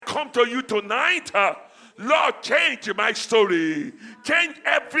come to you tonight. Lord, change my story. Change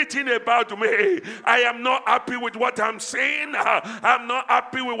everything about me. I am not happy with what I'm seeing. I'm not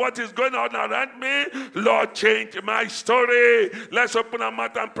happy with what is going on around me. Lord, change my story. Let's open our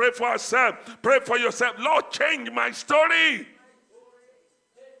mouth and pray for ourselves. Pray for yourself. Lord, change my story.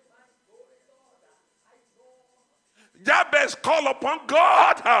 Jabez called upon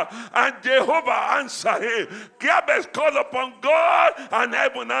God and Jehovah answered him. Jabez called upon God and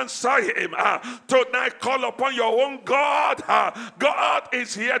heaven answered him. Tonight call upon your own God. God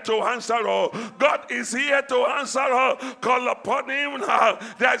is here to answer all. God is here to answer all. Call upon him.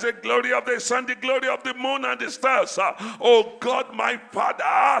 There's a glory of the sun, the glory of the moon and the stars. Oh God, my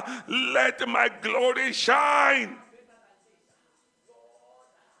Father, let my glory shine.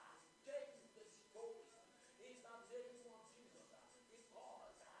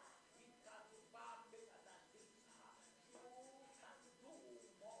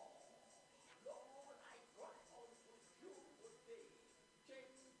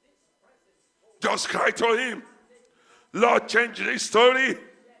 Just cry to him. Lord, change this story.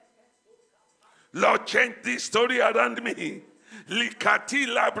 Lord, change this story around me. Likati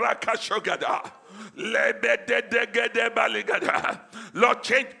labra kashogada. Lord,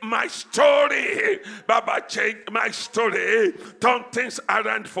 change my story. Baba, change my story. Turn things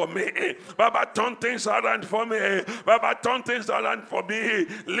around for me. Baba, turn things around for me. Baba, turn things around for me.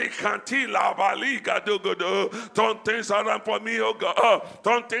 Likanti labaliga dogodo. Turn things around for me, oh God.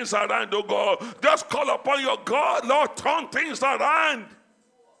 Turn things around, oh God. Just call upon your God. Lord, turn things around.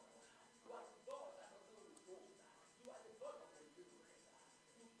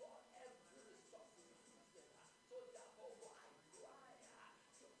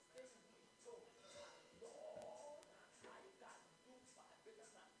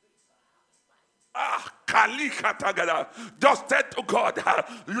 Just say to God,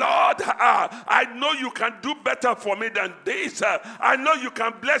 Lord, I know you can do better for me than this. I know you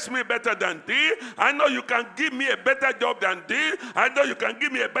can bless me better than this. I know you can give me a better job than this. I know you can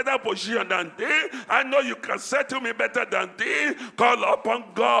give me a better position than this. I know you can settle me better than this. Call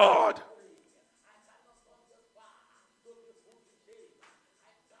upon God.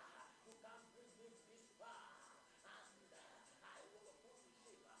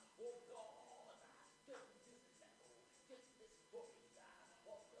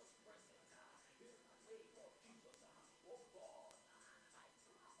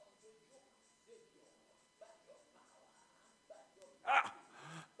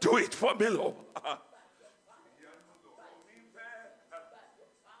 Do it for me, Lord.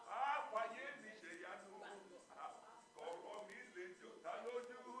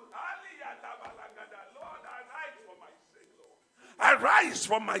 Arise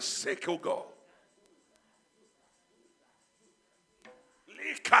for my sake, oh God.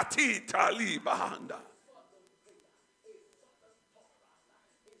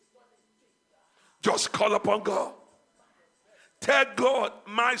 Just call upon God. Tell God,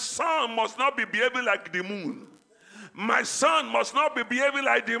 my son must not be behaving like the moon. My son must not be behaving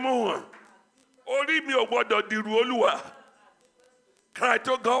like the moon. Ori mi o gbọ́dọ̀ diru Olúwa. Cry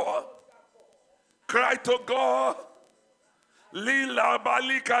to God. Cry to God. Lila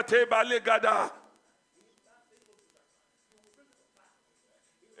balikate balegada.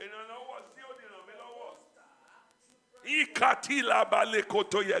 Ikati la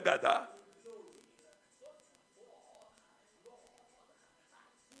balekoto yagada.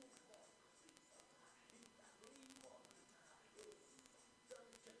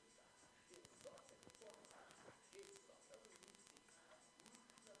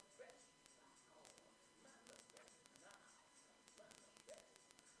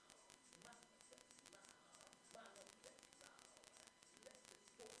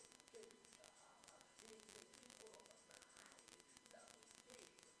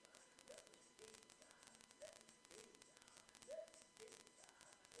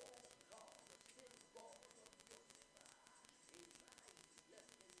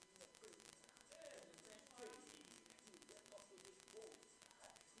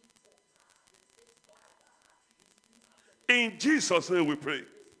 In Jesus' name we pray.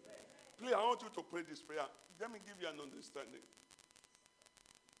 Please, I want you to pray this prayer. Let me give you an understanding.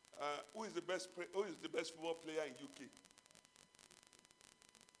 Who is the best football player in UK?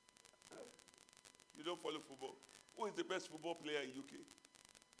 You don't follow football. Who is the best football player in UK?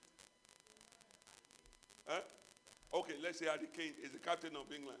 Okay, let's say Harry Kane is the captain of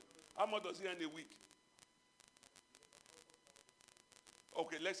England. How much does he earn a week?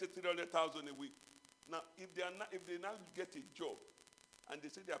 Okay, let's say 300,000 a week. Now, if they now get a job and they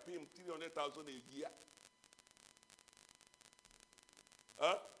say they are paying him 300,000 a year,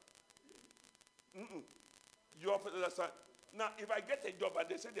 You understand? Now, if I get a job and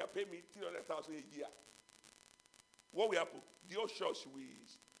they say they are paying me 300,000 a year, what will happen? The whole church will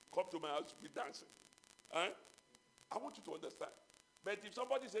come to my house to be dancing. Huh? I want you to understand. But if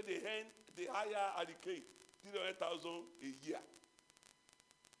somebody say they hire Hurricane 300,000 a year,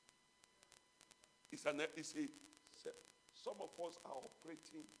 some of us are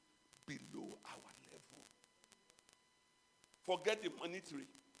operating below our level. Forget the monetary.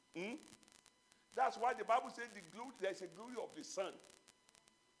 That's why the Bible says there's a glory of the sun.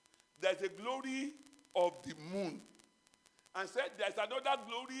 There's a glory of the moon. And said there's another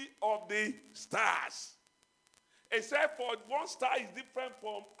glory of the stars. Except for one star is different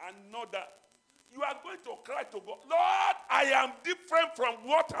from another. You are going to cry to God, Lord, I am different from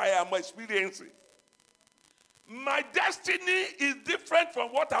what I am experiencing. My destiny is different from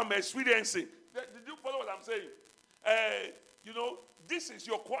what I'm experiencing. Did you follow what I'm saying? This is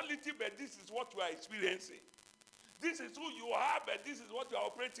your quality, but this is what you are experiencing. This is who you are, but this is what you are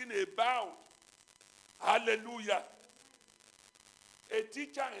operating about. Hallelujah. A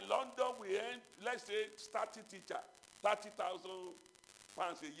teacher in London will earn, let's say, 30 teacher, 30,000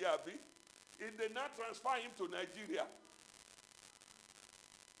 pounds a year. If they now transfer him to Nigeria,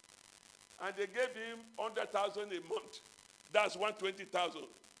 and they gave him 100,000 a month, that's 120,000.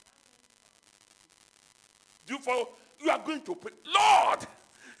 You are going to pray, Lord,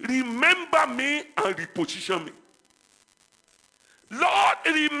 remember me and reposition me. Lord,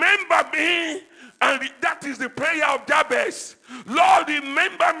 remember me, and that is the prayer of Jabez. Lord,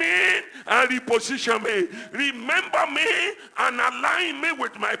 remember me and reposition me. Remember me and align me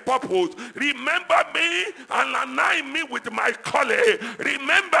with my purpose. Remember me and align me with my calling.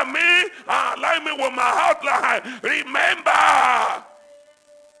 Remember me and align me with my outline. Remember.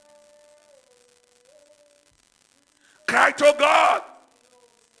 Cry to God.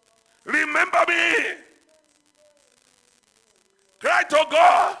 Remember me. Cry to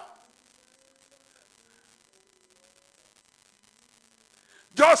God.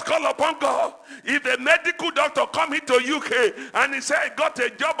 Just call upon God. If a medical doctor come into UK and he said, got a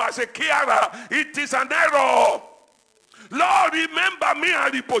job as a carer, it is an error. Lord, remember me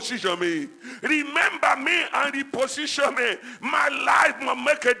and reposition me. Remember me and reposition me. My life must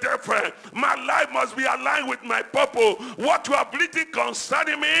make a difference. My life must be aligned with my purpose. What you are bleeding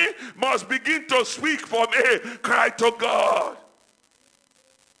concerning me must begin to speak for me. Cry to God.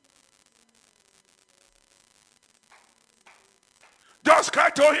 Just cry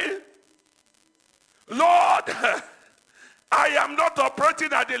to him. Lord, I am not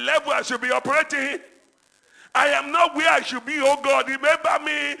operating at the level I should be operating. I am not where I should be, oh God. Remember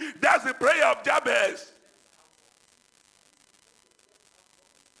me. That's the prayer of Jabez.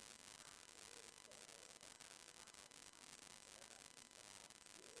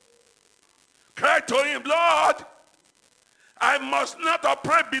 Cry to him, Lord, I must not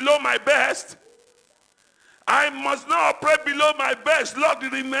operate below my best. I must not operate below my best. Lord,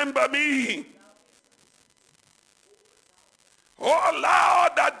 remember me. Oh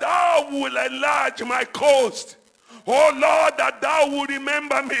Lord, that thou will enlarge my coast. Oh Lord, that thou will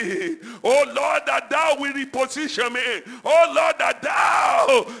remember me. Oh Lord, that thou will reposition me. Oh Lord, that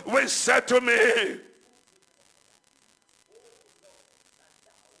thou will settle me.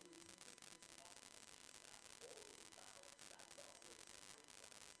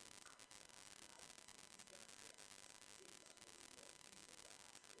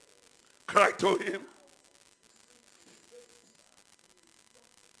 Cry to him.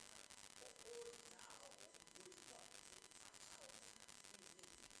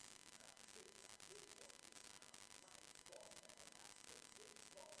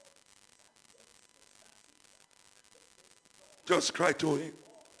 Just cry to him.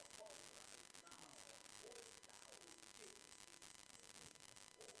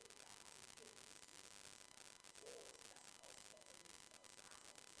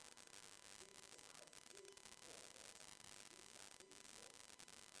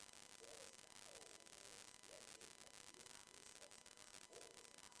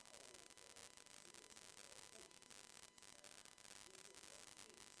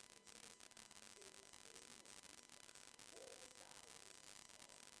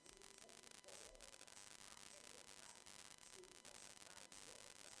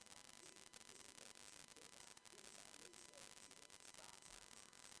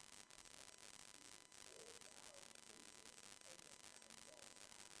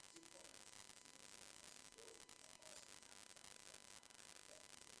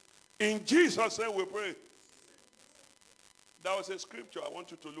 In Jesus' name we pray. That was a scripture I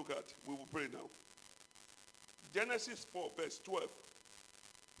want you to look at. We will pray now. Genesis 4 verse 12.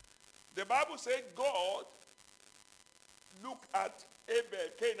 The Bible says God looked at Abel,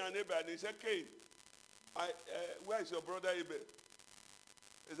 Cain and Abel, and he said, Cain, where is your brother Abel?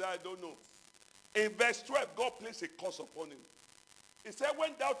 He said, I don't know. In verse 12, God placed a curse upon him. He said,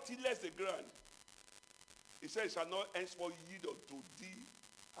 when thou tillest the ground, he said, it shall not henceforth yield unto thee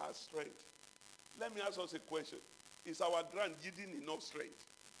as strength. Let me ask us a question. Is our ground yielding enough strength?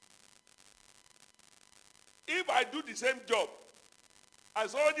 If I do the same job, and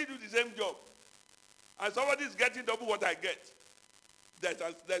somebody do the same job, and somebody is getting double what I get,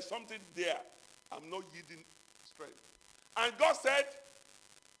 there's something there. I'm not yielding strength. And God said,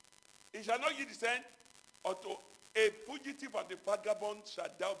 it shall not yield the strength unto a fugitive and a vagabond shall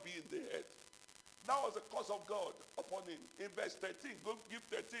thou be in the earth. That was the curse of God upon him. In verse 13, go give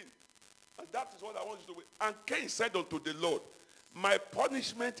 13. And that is what I want you to do. And Cain said unto the Lord, my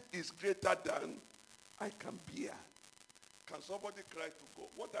punishment is greater than I can bear. Can somebody cry to God?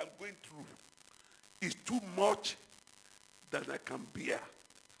 What I'm going through is too much than I can bear.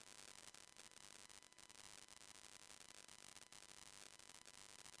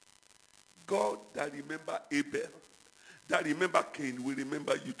 God that remember Abel, that remember Cain, will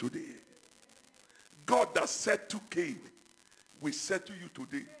remember you today. God that said to Cain, will say to you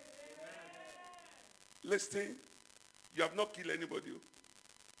today. Listen, you have not killed anybody.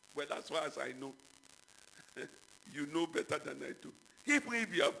 Well, that's why as I know. You know better than I do. Even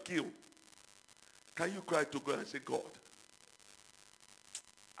if you have killed, can you cry to God and say, God,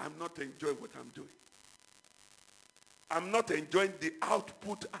 I'm not enjoying what I'm doing. I'm not enjoying the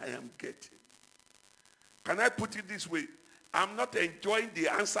output I am getting. Can I put it this way? I'm not enjoying the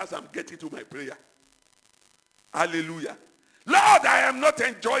answers I'm getting to my prayer. Hallelujah. Lord, I am not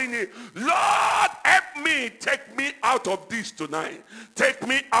enjoying it. Lord, help me. Take me out of this tonight. Take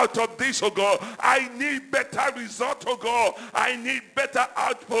me out of this, oh God. I need better result, oh God. I need better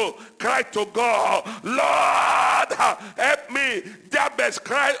output. Cry to God. Lord, help me. Jabez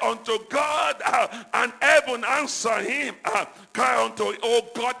cried unto God, and heaven answered him. Cry unto, oh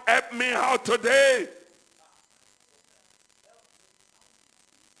God, help me out today.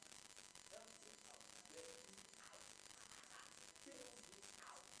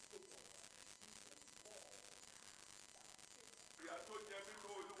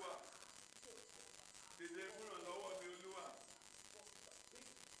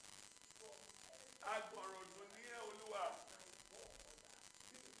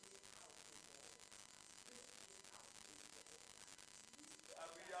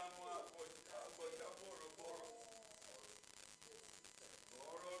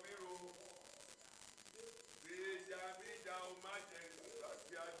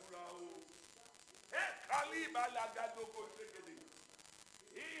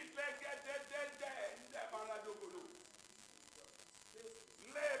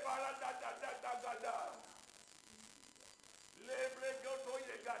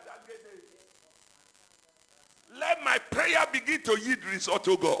 Let my prayer begin to yield result,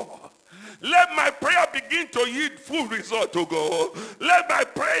 oh God. Let my prayer begin to yield full result, oh God. Let my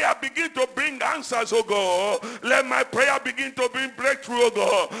prayer begin to bring answers, oh God. Let my prayer begin to bring breakthrough, oh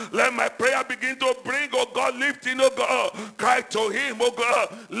God. Let my prayer begin to bring, oh God, lifting, oh God. Cry to him, oh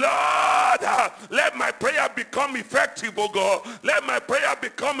God. Lord, let my prayer become effective, oh God. Let my prayer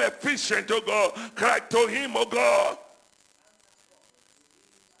become efficient, oh God. Cry to him, oh God.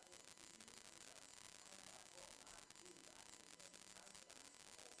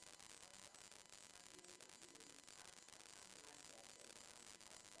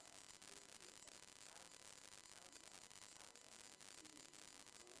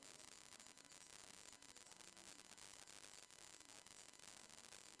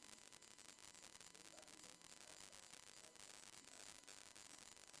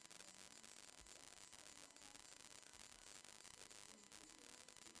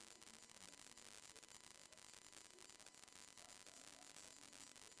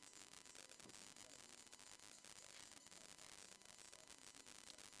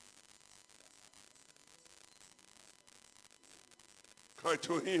 Cry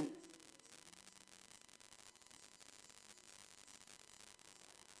to him.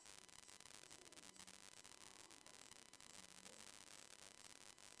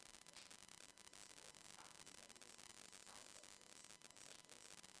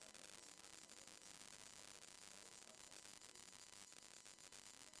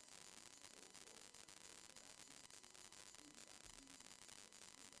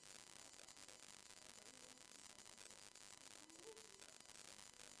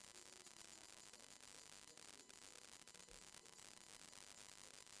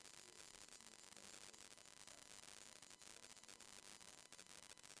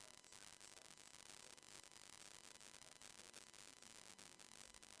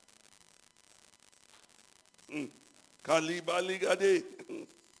 Kaliba ligade.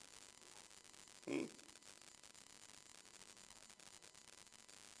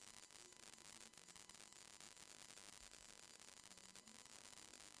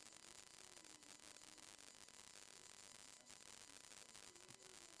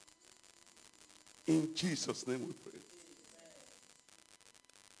 In Jesus' name we pray.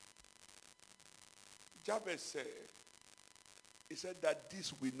 Jabez said, he said that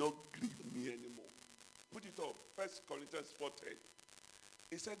this will not grieve me anymore. Put it up, 1 Corinthians 4:10.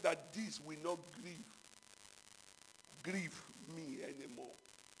 He said that this will not grieve me anymore.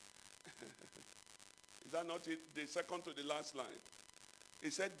 Is that not it? The second to the last line. He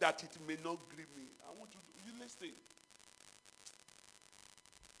said that it may not grieve me. I want you listen.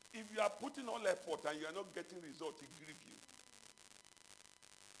 If you are putting all effort and you are not getting results, it grieves you.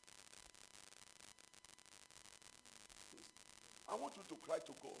 I want you to cry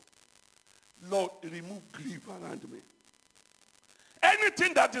to God. Lord, remove grief around me.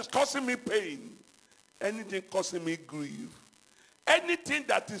 Anything that is causing me pain, anything causing me grief, anything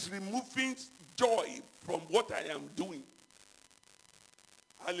that is removing joy from what I am doing.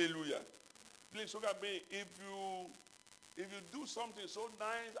 Hallelujah. Please look at me. If you do something so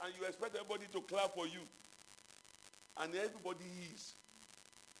nice and you expect everybody to clap for you, and everybody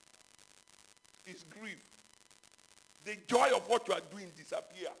is grief, the joy of what you are doing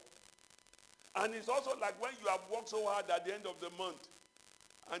disappear. And it's also like when you have worked so hard at the end of the month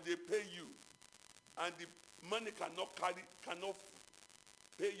and they pay you and the money cannot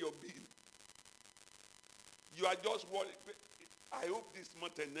pay your bill. You are just worried. I hope this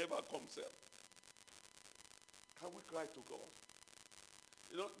month never comes up. Can we cry to God?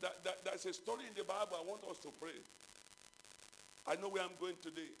 You know, there's a story in the Bible. I want us to pray. I know where I'm going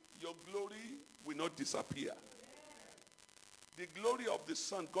today. Your glory will not disappear. The glory of the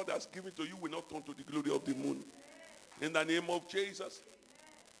sun God has given to you will not turn to the glory of the moon. In the name of Jesus.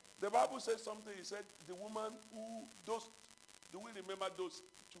 The Bible says something. He said, the woman do we remember those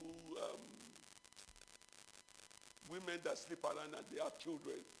two women that sleep around and they have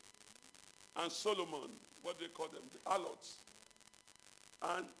children? And Solomon, what do they call them? The harlots.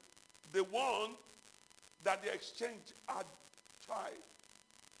 And the one that they exchanged had child.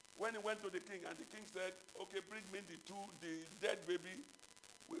 When he went to the king, and the king said, okay, bring me the dead baby.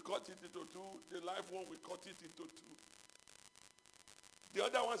 We cut it into two. The live one, we cut it into two. The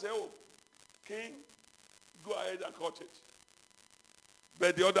other one said, oh, king, go ahead and cut it.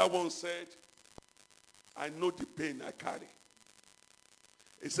 But the other one said, I know the pain I carry.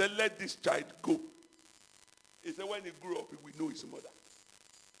 He said, let this child go. He said, when he grew up, he will know his mother.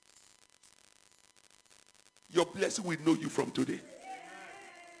 Your blessing will know you from today.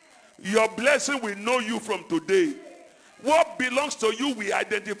 Your blessing will know you from today. What belongs to you will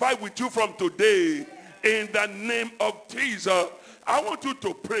identify with you from today. In the name of Jesus. I want you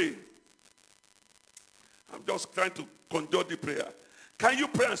to pray. I'm just trying to conjure the prayer. Can you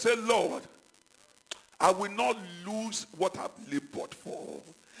pray and say, Lord, I will not lose what I've labored for.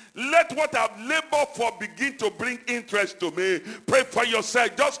 Let what I've labored for begin to bring interest to me. Pray for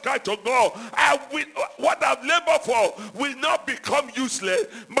yourself. Just cry to God. What I've labored for will not become useless.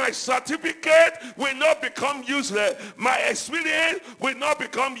 My certificate will not become useless. My experience will not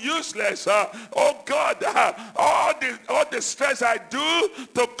become useless. Oh God, all the stress I do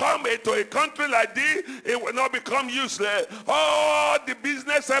to come into a country like this, it will not become useless. All the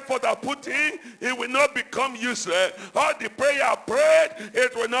business effort I put in, it will not become useless. All the prayer I prayed,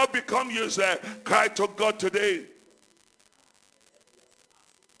 it will not become useless. Cry to God today.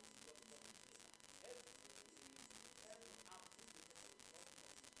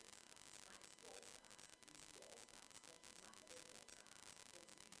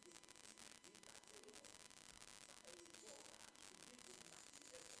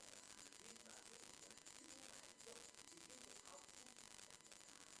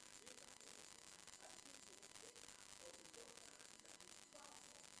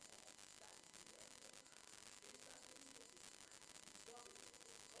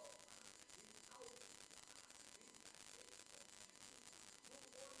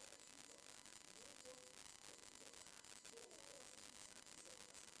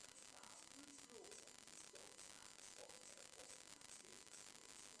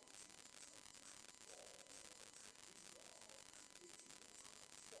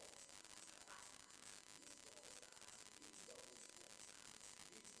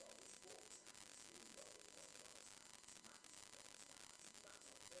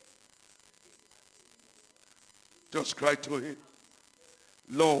 Just cry to him.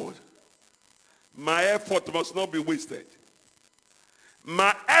 Lord, my effort must not be wasted.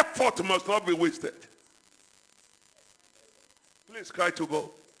 My effort must not be wasted. Please cry to God.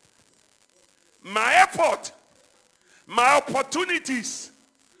 My effort, my opportunities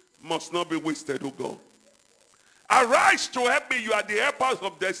must not be wasted, oh God. Arise to help me. You are the helpers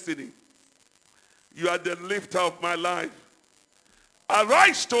of destiny. You are the lifter of my life.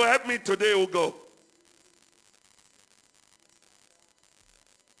 Arise to help me today, oh God.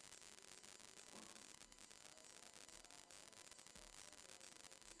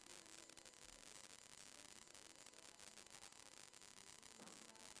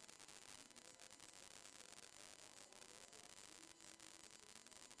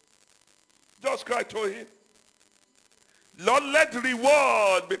 Just cry to him. Lord, let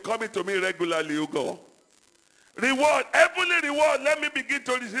reward be coming to me regularly, O God. Reward, heavenly reward. Let me begin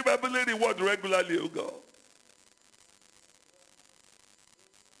to receive heavenly reward regularly, O God.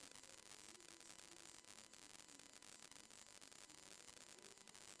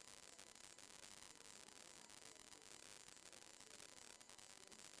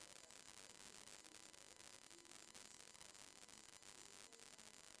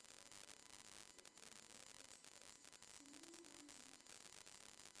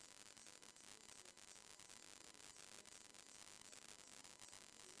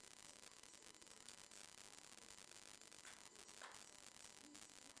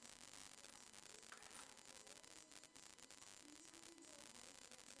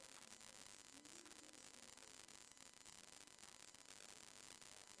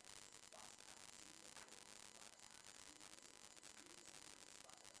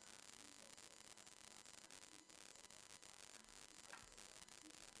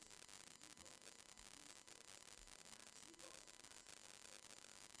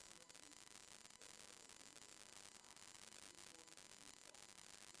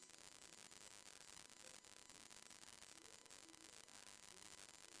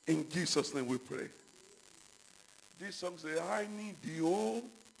 In Jesus' name we pray. This song says, I need you, oh,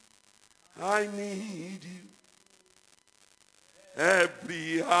 I need you.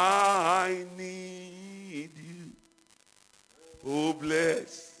 Every I need you. Oh,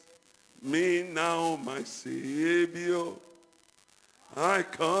 bless me now, my Savior. I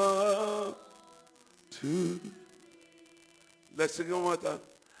come to. Let's sing one more time.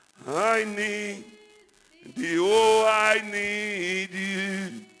 I need thee, oh, I need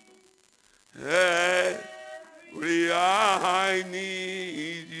you. Every I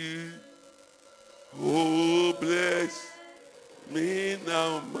need you. Oh, bless me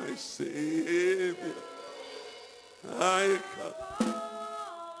now, my Savior. I come.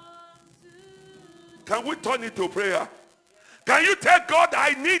 Can we turn it to prayer? Can you tell God,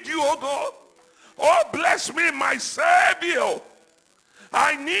 I need you, oh God? Oh, bless me, my Savior.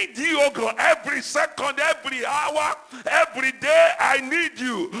 I need you, oh God, every second, every hour, every day, I need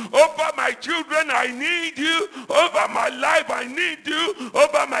you. Over my children, I need you. Over my life, I need you.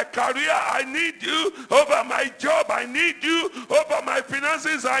 Over my career, I need you. Over my job, I need you. Over my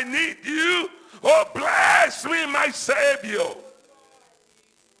finances, I need you. Oh, bless me, my Savior.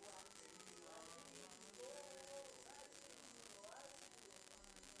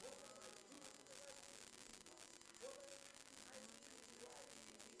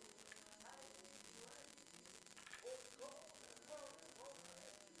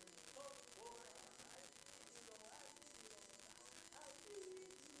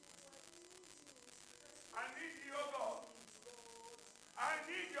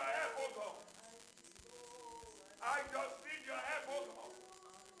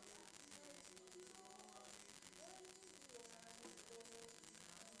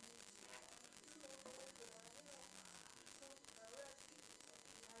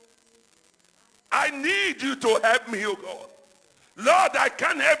 I need you to help me, oh God. Lord, I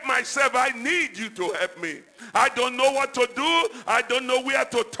can't help myself. I need you to help me. I don't know what to do. I don't know where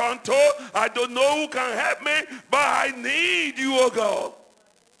to turn to. I don't know who can help me, but I need you, oh God.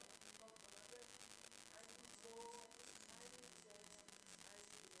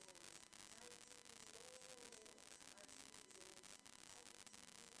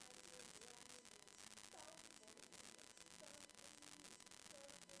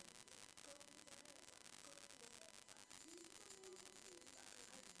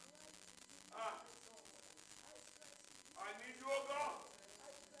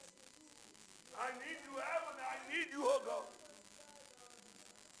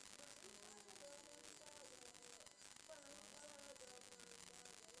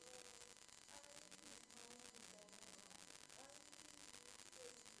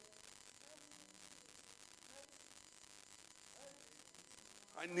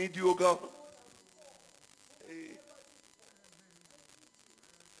 I need you, oh God. Hey.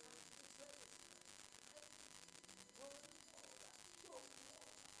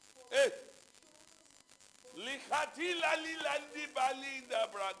 Filali landi balinda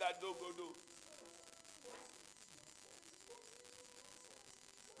braga dogodo.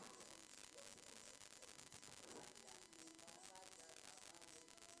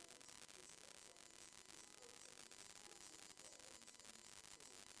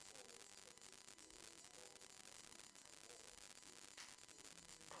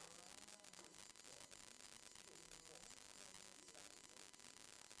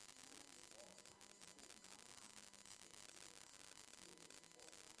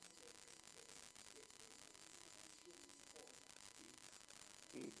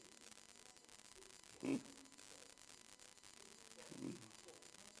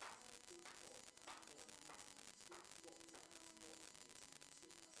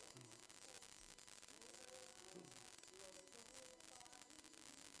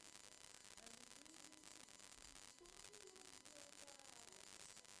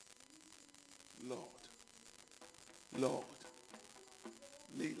 Lord, Lord,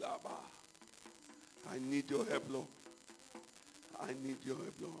 Lilaba, I need your help, Lord. I need your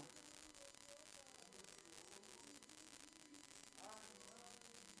help, Lord.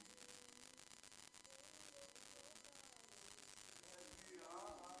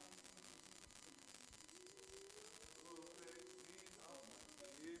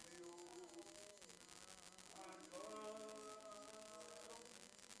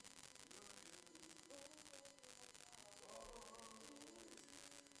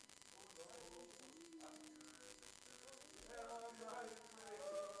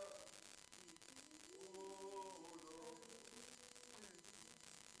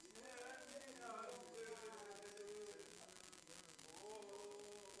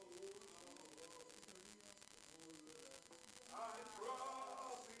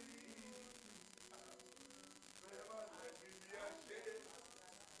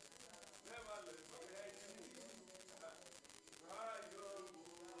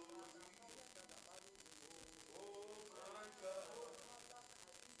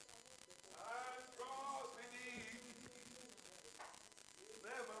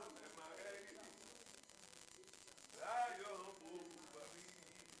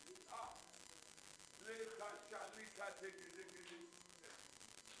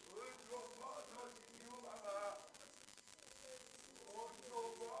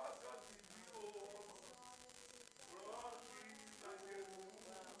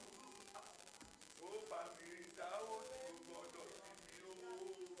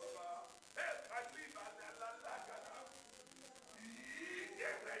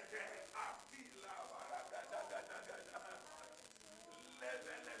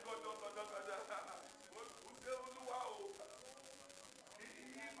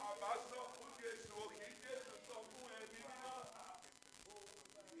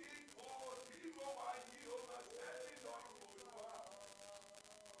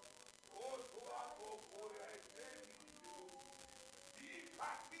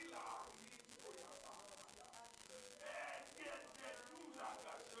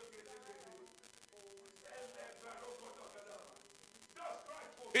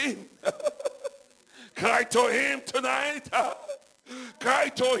 Him. Cry to him tonight. Cry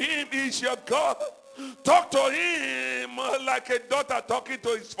to him. He's your God. Talk to him like a daughter talking to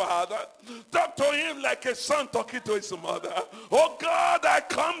his father. Talk to him like a son talking to his mother. Oh God, I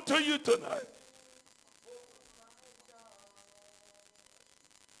come to you tonight.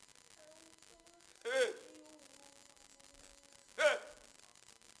 Hey. Hey.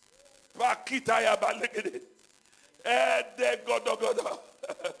 Pakita ya balegede. De godo godo.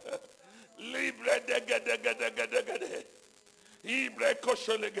 Libre de gede gede gede gede. Ibre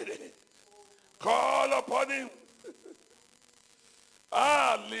kosholegede. Call upon him.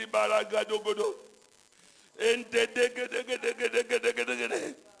 Libara gado godo. Ende de gede gede gede gede gede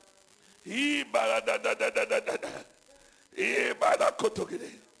gede. Ibara da da da da da da. Ibara koto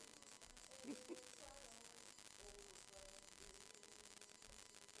gede.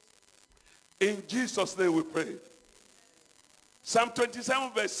 In Jesus' name we pray. Psalm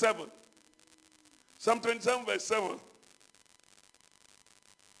 27 verse 7. Psalm 27 verse 7.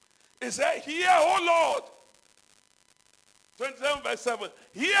 It said, hear, O Lord. 27 verse 7.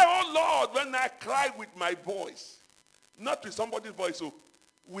 Hear, O Lord, when I cry with my voice. Not with somebody's voice, so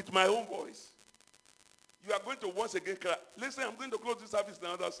with my own voice. You are going to once again cry. Listen, I'm going to close this service in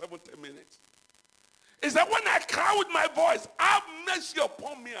another 7-10 minutes. It said, when I cry with my voice, have mercy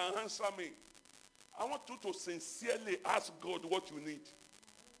upon me and answer me. I want you to sincerely ask God what you need.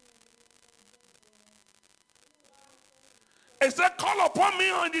 It said, call upon me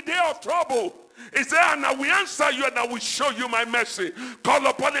on the day of trouble, He said, and I will answer you and I will show you my mercy. Call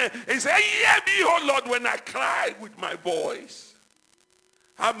upon him. He said, hear me, O Lord, when I cry with my voice.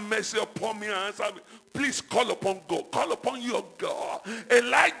 Have mercy upon me and answer me. Please call upon God. Call upon your God.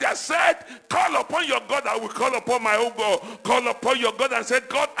 Elijah said, call upon your God. I will call upon my own God. Call upon your God and say,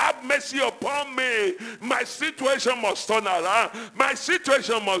 God, have mercy upon me. My situation must turn around. My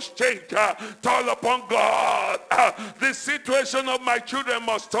situation must change. Call upon God. The situation of my children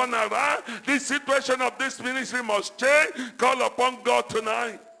must turn around. The situation of this ministry must change. Call upon God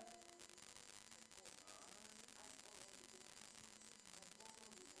tonight.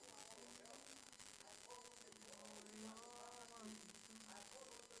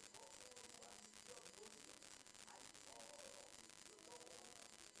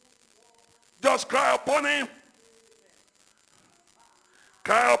 Just cry upon him.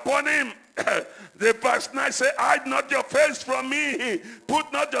 Cry upon him. The verse 9 says, hide not your face from me.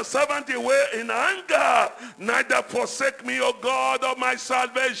 Put not your servant away in anger. Neither forsake me, O God of my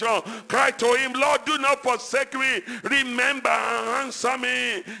salvation. Cry to him, Lord, do not forsake me. Remember and answer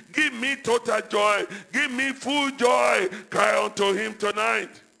me. Give me total joy. Give me full joy. Cry unto him tonight.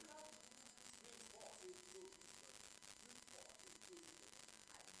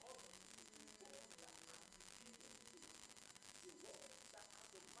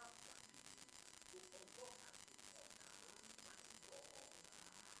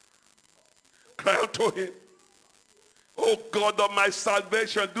 Cry unto him. Oh God of my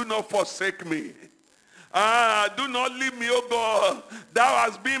salvation, do not forsake me. Do not leave me, oh God. Thou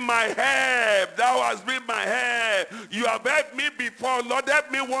hast been my help. Thou hast been my help. You have helped me before. Lord,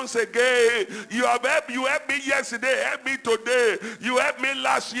 help me once again. You helped me yesterday. Help me today. You helped me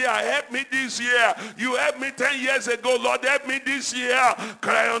last year. Help me this year. You helped me 10 years ago. Lord, help me this year.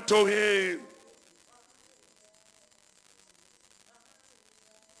 Cry unto him.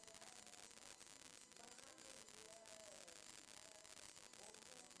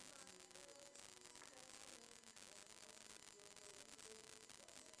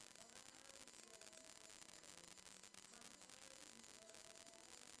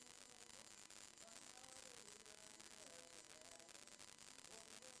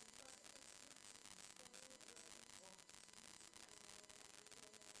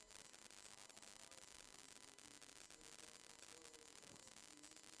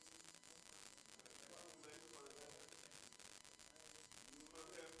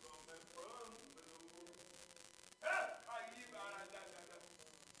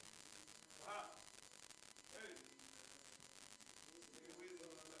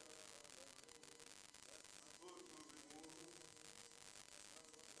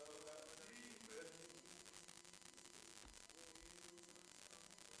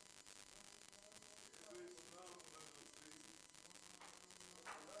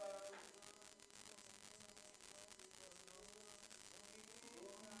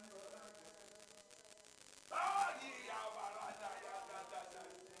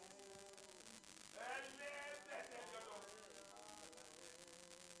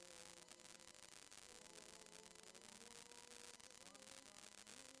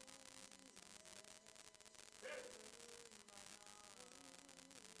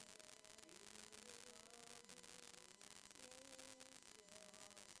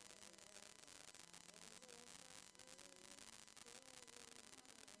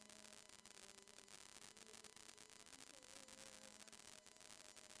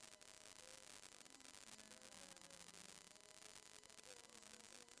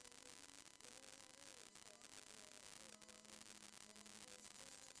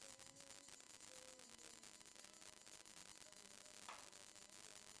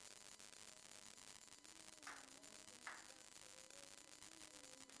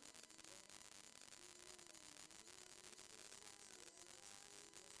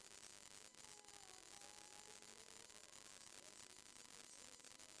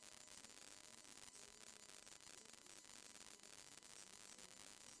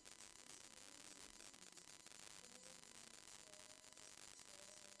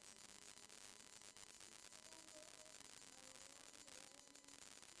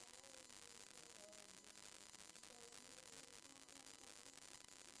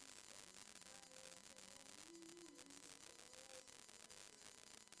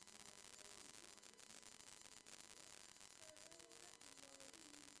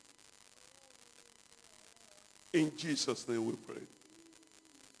 In Jesus' name we pray.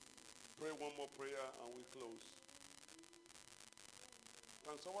 Pray one more prayer and we close.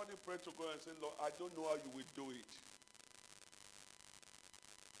 Can somebody pray to God and say, Lord, I don't know how you will do it.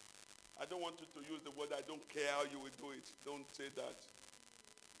 I don't want you to use the word, I don't care how you will do it. Don't say that.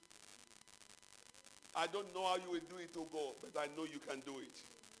 I don't know how you will do it, oh God, but I know you can do it.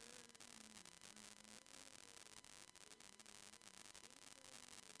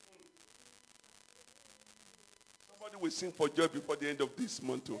 Somebody will sing for joy before the end of this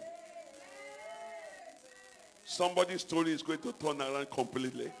month too. Somebody's story is going to turn around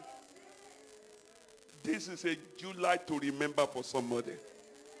completely. This is a July to remember for somebody.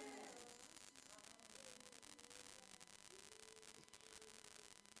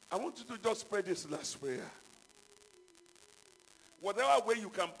 I want you to just pray this last prayer. Whatever way you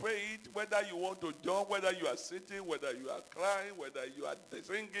can pray it, whether you want to jump, whether you are sitting, whether you are crying, whether you are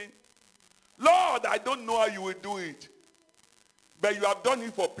singing. Lord, I don't know how you will do it. But you have done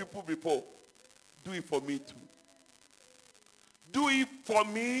it for people before. Do it for me too. Do it for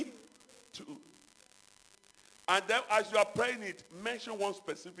me too. And then as you are praying it, mention one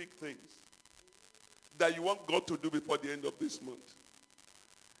specific thing that you want God to do before the end of this month.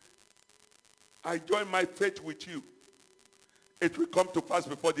 I join my faith with you. It will come to pass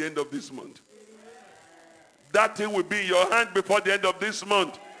before the end of this month. That thing will be in your hand before the end of this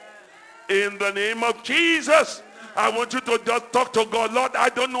month. In the name of Jesus, I want you to just talk to God. Lord, I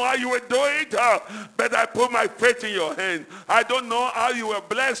don't know how you will do it, but I put my faith in your hand. I don't know how you will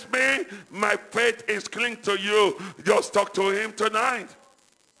bless me. My faith is clinging to you. Just talk to him tonight.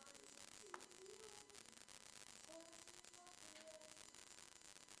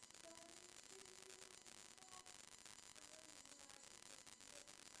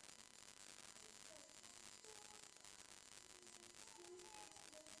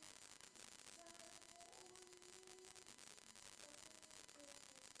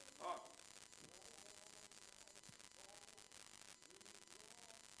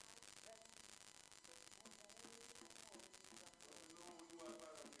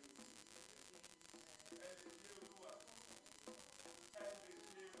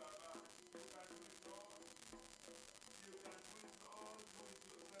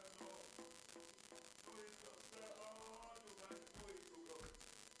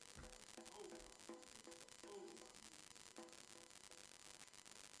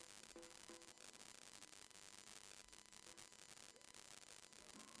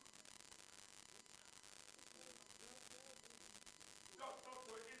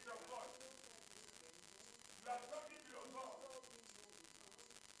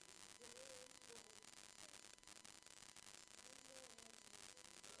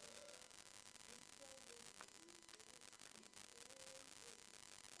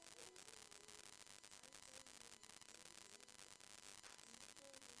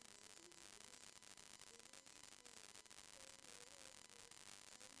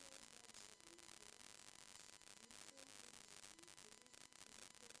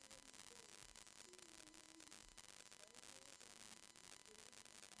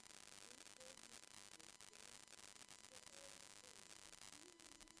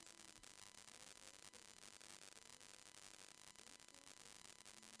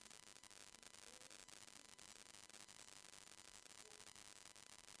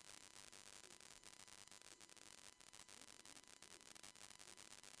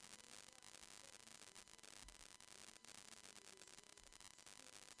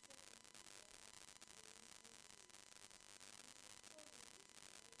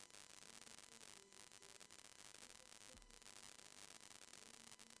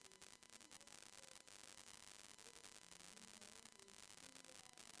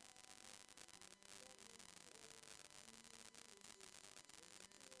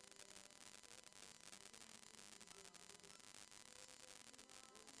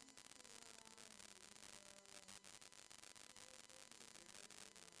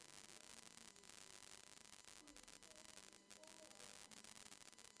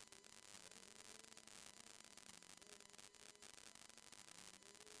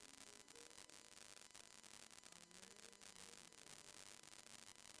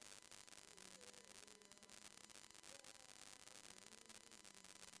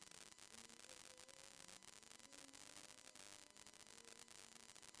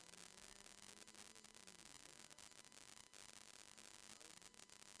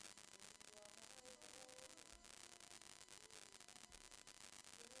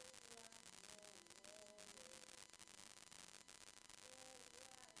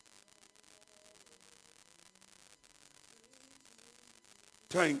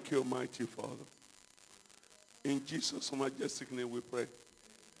 Thank you, mighty Father. In Jesus' majestic name we pray.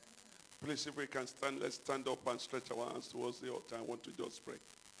 Please, if we can stand, let's stand up and stretch our hands towards the altar. I want to just pray.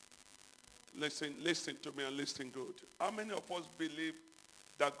 Listen to me and listen good. How many of us believe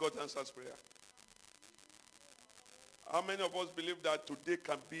that God answers prayer? How many of us believe that today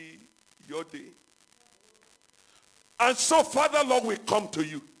can be your day? And so, Father, Lord, we come to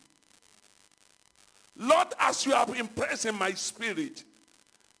you. Lord, as you have impressed in my spirit,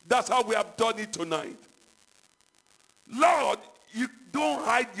 that's how we have done it tonight. Lord, you don't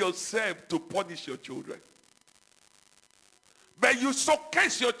hide yourself to punish your children. But you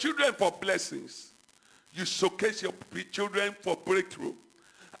showcase your children for blessings. You showcase your children for breakthrough.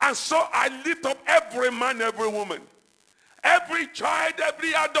 And so I lift up every man, every woman, every child,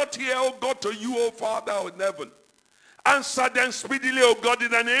 every adult here, oh God, to you, oh Father in heaven. Answer them speedily, oh God,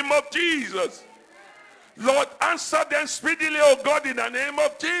 in the name of Jesus. Lord, answer them speedily, oh God, in the name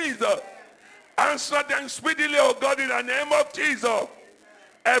of Jesus. Answer them speedily, oh God, in the name of Jesus.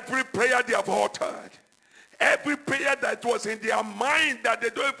 Every prayer they have uttered, every prayer that was in their mind that they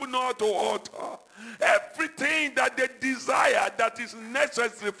don't even know how to utter, everything that they desire that is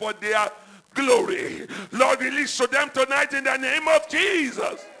necessary for their glory, Lord, release to them tonight in the name of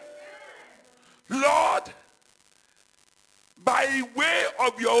Jesus. Lord, by way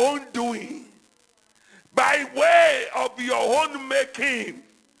of your own doing, by way of your own making,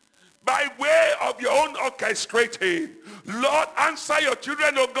 by way of your own orchestrating, Lord, answer your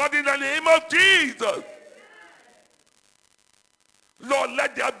children, oh God, in the name of Jesus. Lord,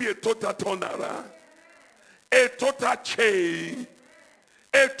 let there be a total turnaround, a total change,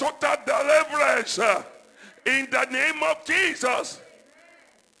 a total deliverance in the name of Jesus.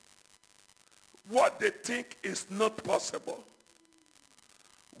 What they think is not possible,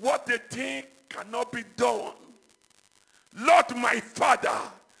 what they think cannot be done, Lord, my Father,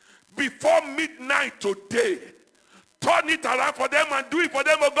 before midnight today, turn it around for them and do it for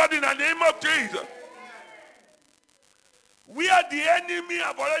them, oh God, in the name of Jesus. We are the enemy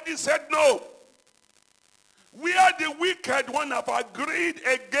have already said no. We are the wicked one have agreed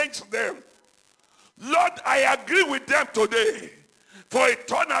against them. Lord, I agree with them today for a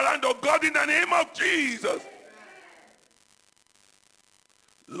turnaround, oh God, in the name of Jesus.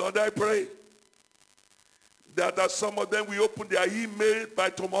 Lord, I pray that some of them will open their email by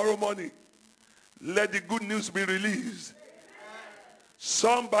tomorrow morning. Let the good news be released.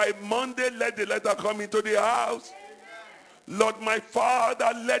 Some by Monday, let the letter come into the house. Lord, my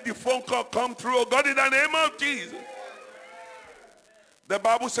Father, let the phone call come through, oh God, in the name of Jesus. The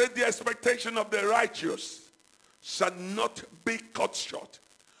Bible says the expectation of the righteous shall not be cut short.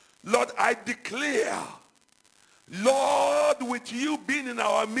 Lord, I declare, Lord, with you being in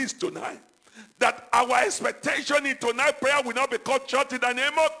our midst tonight, that our expectation in tonight's prayer will not be cut short in the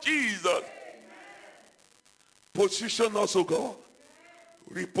name of Jesus. Position us, oh God.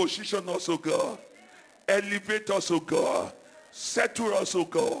 Reposition us, oh God. Elevate us, oh God. Settle us, oh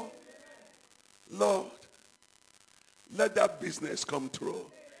God. Lord, let that business come through.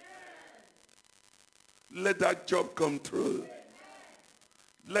 Let that job come through.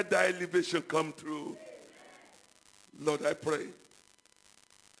 Let that elevation come through. Lord, I pray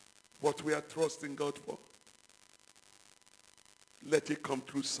what we are trusting God for, let it come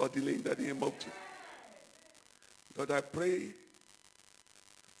through suddenly in the name of Jesus. Lord, I pray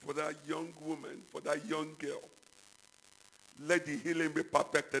for that young woman, for that young girl. Let the healing be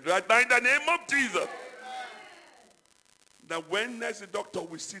perfected right now in the name of Jesus. That when next the doctor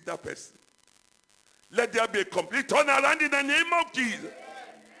will see that person, let there be a complete turnaround in the name of Jesus.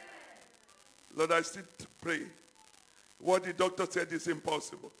 Lord, I still pray. What the doctor said is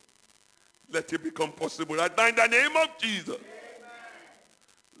impossible. Let it become possible right now in the name of Jesus. Amen.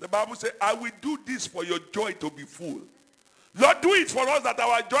 The Bible says, I will do this for your joy to be full. Lord, do it for us that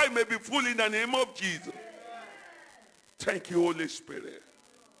our joy may be full in the name of Jesus. Amen. Thank you, Holy Spirit.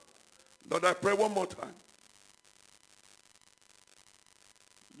 Lord, I pray one more time.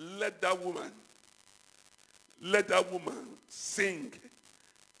 Let that woman sing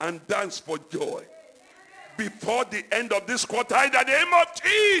and dance for joy before the end of this quarter in the name of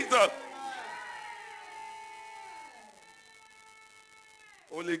Jesus.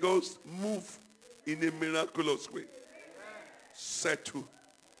 Holy Ghost, move in a miraculous way. Settle,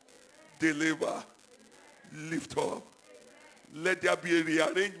 deliver, lift up. Let there be a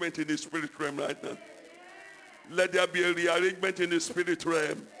rearrangement in the spirit realm right now. Let there be a rearrangement in the spirit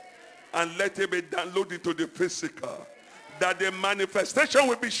realm. And let it be downloaded into the physical. That the manifestation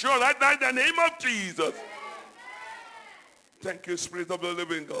will be sure right now in the name of Jesus. Thank you, Spirit of the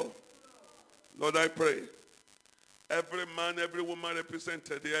living God. Lord, I pray. Every man, every woman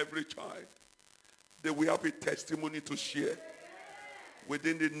represented here, every child, they will have a testimony to share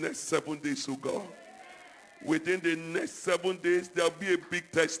within the next 7 days, oh God. Within the next 7 days, there will be a big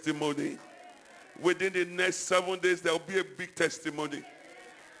testimony. Within the next 7 days, there will be a big testimony.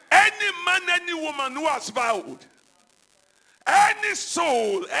 Any man, any woman who has vowed, Any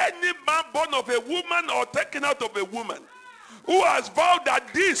soul, any man born of a woman or taken out of a woman, who has vowed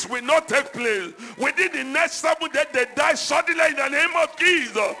that this will not take place within the next 7 days, they die suddenly in the name of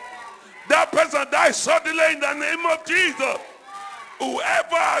Jesus. That person dies suddenly in the name of Jesus.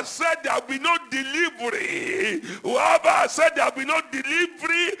 Whoever has said there will be no delivery, whoever has said there will be no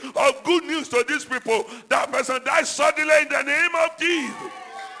delivery of good news to these people, that person dies suddenly in the name of Jesus.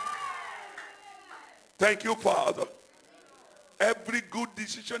 Thank you, Father. Every good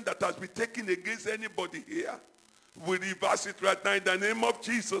decision that has been taken against anybody here, we reverse it right now in the name of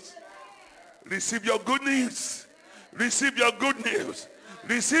Jesus. Receive your good news. Receive your good news.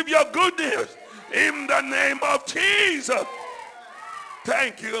 Receive your good news in the name of Jesus.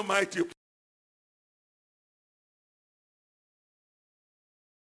 Thank you, mighty